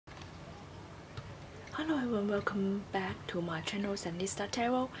Hello everyone, welcome back to my channel Sanista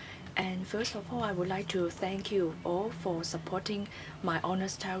Tarot. And first of all, I would like to thank you all for supporting my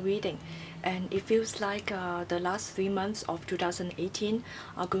honest tarot reading. And it feels like the last 3 months of 2018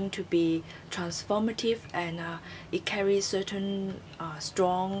 are going to be transformative, and it carries certain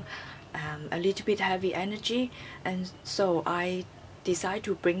strong, a little bit heavy energy. And so I decide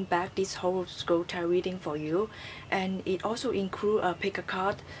to bring back this horoscope tarot reading for you, and it also include a pick a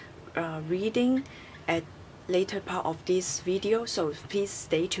card reading at later part of this video, so please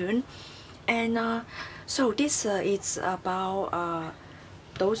stay tuned. And so this is about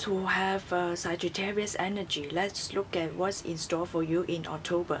those who have Sagittarius energy. Let's look at what's in store for you in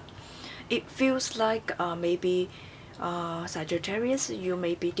October. It feels like maybe Sagittarius, you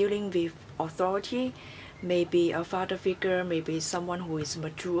may be dealing with authority, maybe a father figure, maybe someone who is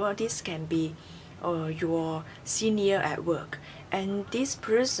mature. This can be your senior at work, and this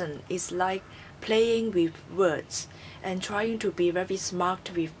person is like playing with words and trying to be very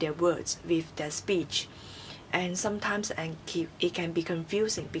smart with their words, with their speech. And sometimes it can be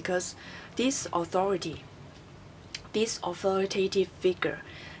confusing because this authority, this authoritative figure,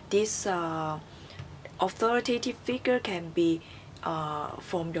 this authoritative figure can be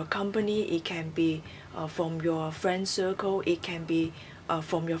from your company, it can be from your friend circle, it can be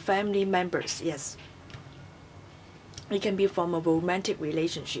from your family members. Yes, it can be from a romantic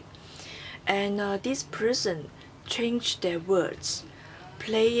relationship. And this person changed their words,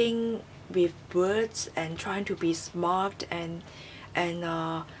 playing with words and trying to be smart. And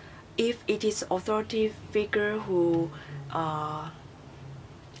if it is authoritative figure who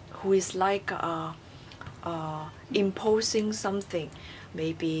is like imposing something,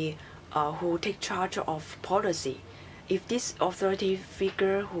 maybe who take charge of policy. If this authoritative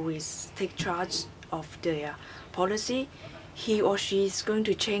figure who is take charge of their policy, he or she is going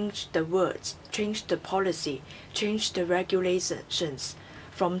to change the words, change the policy, change the regulations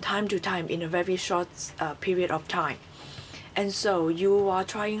from time to time in a very short period of time. And so you are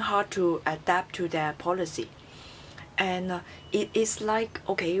trying hard to adapt to their policy. And it is like,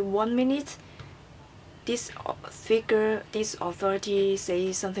 okay, 1 minute this figure, this authority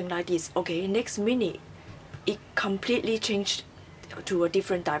says something like this, okay, next minute it completely changed to a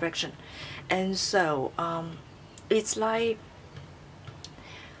different direction. And so it's like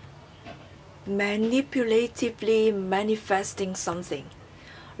manipulatively manifesting something,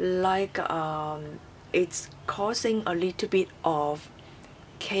 like it's causing a little bit of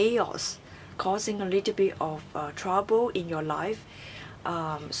chaos, causing a little bit of trouble in your life.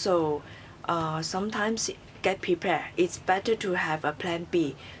 So sometimes get prepared. It's better to have a plan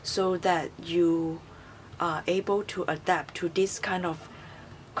B so that you are able to adapt to this kind of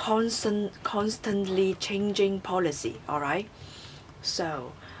constantly changing policy. All right.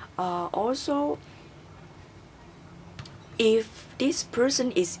 So also, if this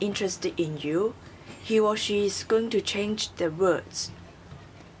person is interested in you, he or she is going to change the words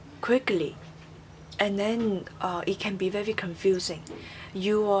quickly, and then it can be very confusing.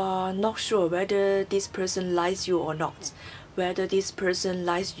 You are not sure whether this person likes you or not, whether this person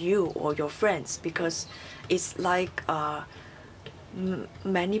likes you or your friends, because it's like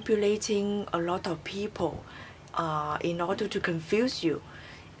manipulating a lot of people in order to confuse you.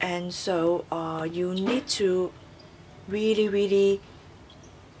 And so you need to really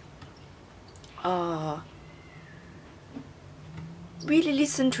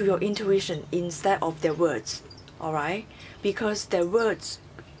listen to your intuition instead of their words. All right, because their words,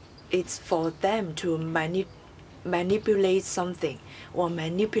 it's for them to manipulate something or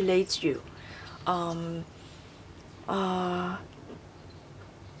manipulate you.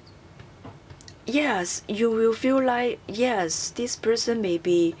 Yes, you will feel like, yes, this person may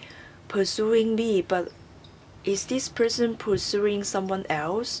be pursuing me, but is this person pursuing someone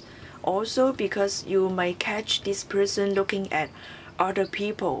else? Also, because you might catch this person looking at other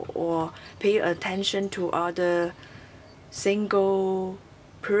people or pay attention to other single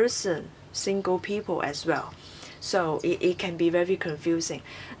people as well. So it can be very confusing.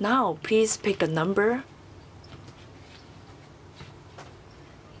 Now, please pick a number.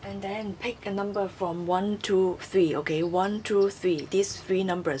 And then pick a number from 1 to 3, okay? 1, 2, 3. These 3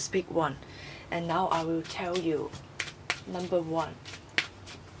 numbers, pick one. And now I will tell you, number 1.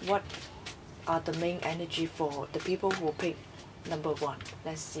 What are the main energy for the people who pick number 1?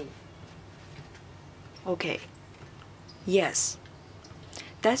 Let's see. Okay. Yes.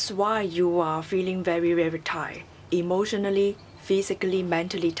 That's why you are feeling very tired. Emotionally, physically,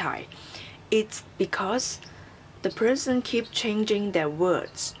 mentally tired. It's because the person keeps changing their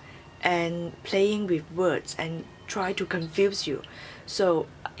words and playing with words and try to confuse you. So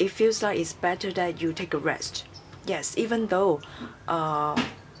it feels like it's better that you take a rest. Yes, even though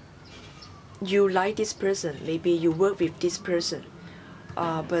you like this person, maybe you work with this person,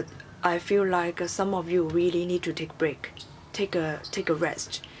 but I feel like some of you really need to take a break, take a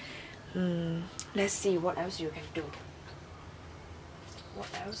rest. Let's see what else you can do. What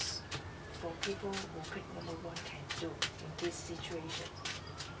else for people who pick number 1 can do in this situation?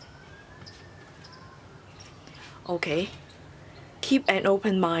 Okay, keep an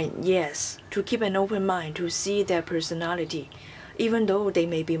open mind. Yes, to keep an open mind, to see their personality. Even though they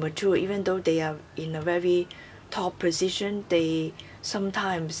may be mature, even though they are in a very top position,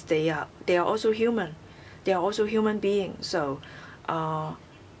 sometimes they are also human. They are also human beings. So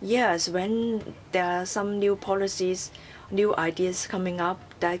yes, when there are some new policies, new ideas coming up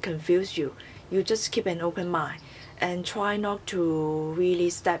that confuse you, you just keep an open mind and try not to really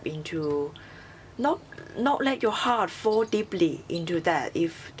step into, not let your heart fall deeply into that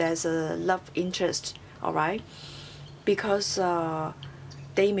if there's a love interest, all right? Because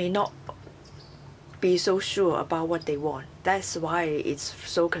they may not be so sure about what they want. That's why it's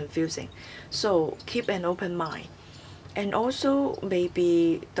so confusing. So keep an open mind. And also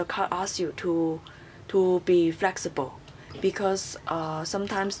maybe the card asks you to be flexible, because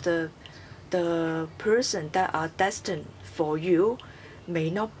sometimes the person that are destined for you may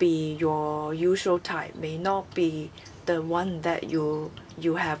not be your usual type, may not be the one that you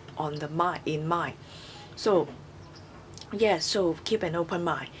have on the in mind. So yes, so keep an open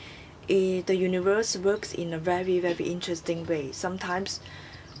mind. The universe works in a very, very interesting way. Sometimes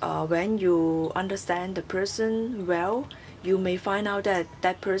when you understand the person well, you may find out that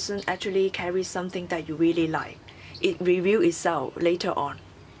that person actually carries something that you really like. It reveals itself later on.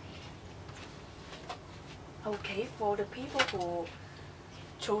 Okay, for the people who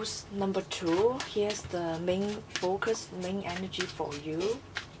chose number 2, here's the main focus, main energy for you.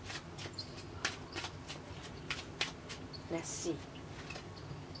 Let's see.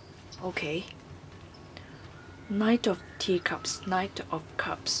 Okay. Knight of Teacups, Knight of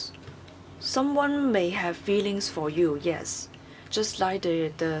Cups. Someone may have feelings for you, yes. Just like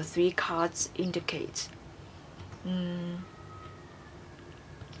the 3 cards indicate.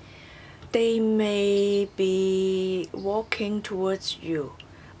 They may be walking towards you,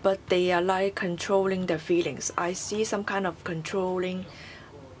 but they are like controlling their feelings. I see some kind of control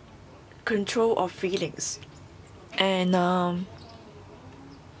of feelings. And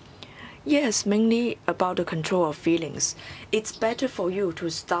yes, mainly about the control of feelings. It's better for you to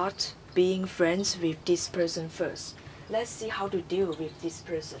start being friends with this person first. Let's see how to deal with this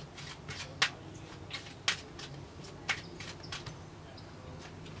person.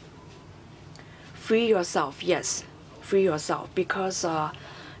 Free yourself, yes, free yourself, because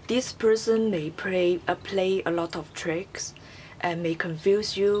this person may play a lot of tricks and may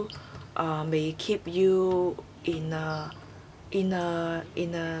confuse you, may keep you in a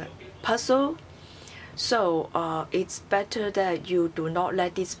puzzle. So it's better that you do not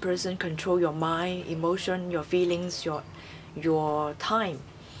let this person control your mind, emotion, your feelings, your time.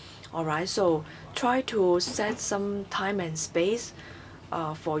 All right, so try to set some time and space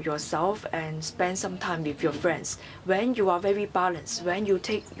for yourself and spend some time with your friends. When you are very balanced, when you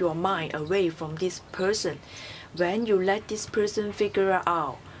take your mind away from this person, when you let this person figure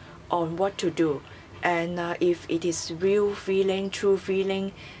out on what to do, and if it is real feeling, true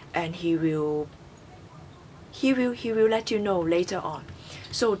feeling, and he will let you know later on.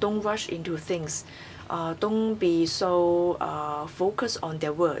 So don't rush into things. Don't be so focused on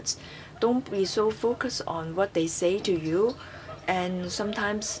their words. Don't be so focused on what they say to you. And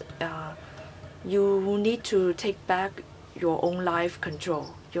sometimes you need to take back your own life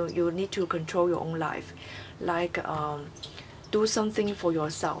control. You need to control your own life. Like do something for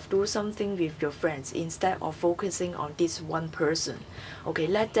yourself. Do something with your friends instead of focusing on this one person. Okay,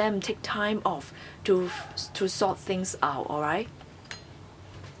 let them take time off to sort things out, alright?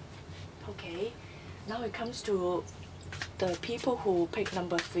 Okay, now it comes to the people who pick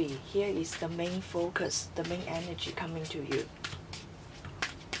number 3. Here is the main focus, the main energy coming to you.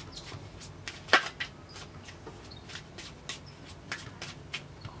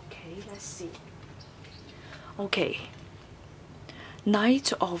 Okay, let's see. Okay,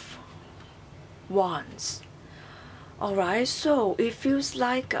 Knight of Wands. Alright, so it feels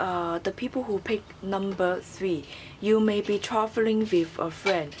like the people who pick number 3, you may be traveling with a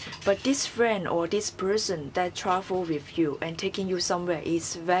friend, but this friend or this person that travel with you and taking you somewhere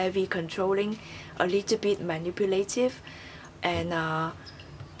is very controlling, a little bit manipulative, and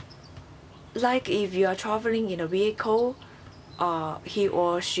like if you are traveling in a vehicle, he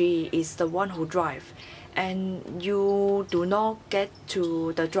or she is the one who drive, and you do not get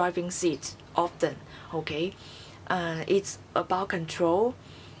to the driving seat often. Okay, it's about control.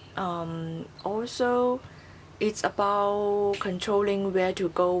 Also, it's about controlling where to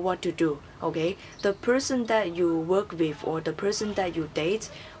go, what to do. Okay, the person that you work with or the person that you date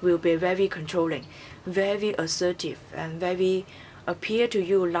will be very controlling, very assertive, and very appear to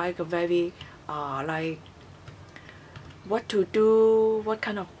you like a very like what to do, what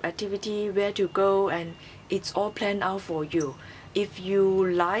kind of activity, where to go, and it's all planned out for you. If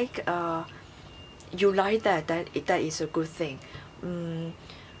you like that is a good thing.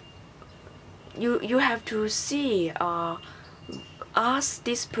 You have to see, ask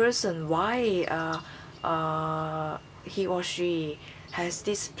this person why he or she has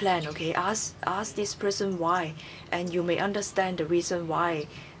this plan. Okay, ask this person why, and you may understand the reason why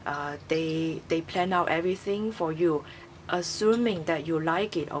they plan out everything for you, assuming that you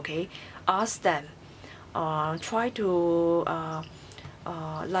like it. Okay, ask them. Try to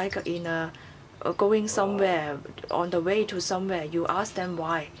like in a going somewhere, on the way to somewhere, you ask them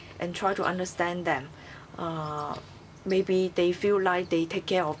why and try to understand them. Maybe they feel like they take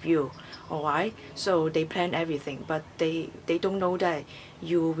care of you, alright, so they plan everything, but they don't know that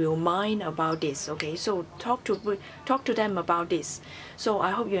you will mind about this. Okay, so talk to them about this. So I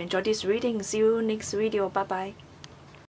hope you enjoyed this reading. See you next video. Bye bye.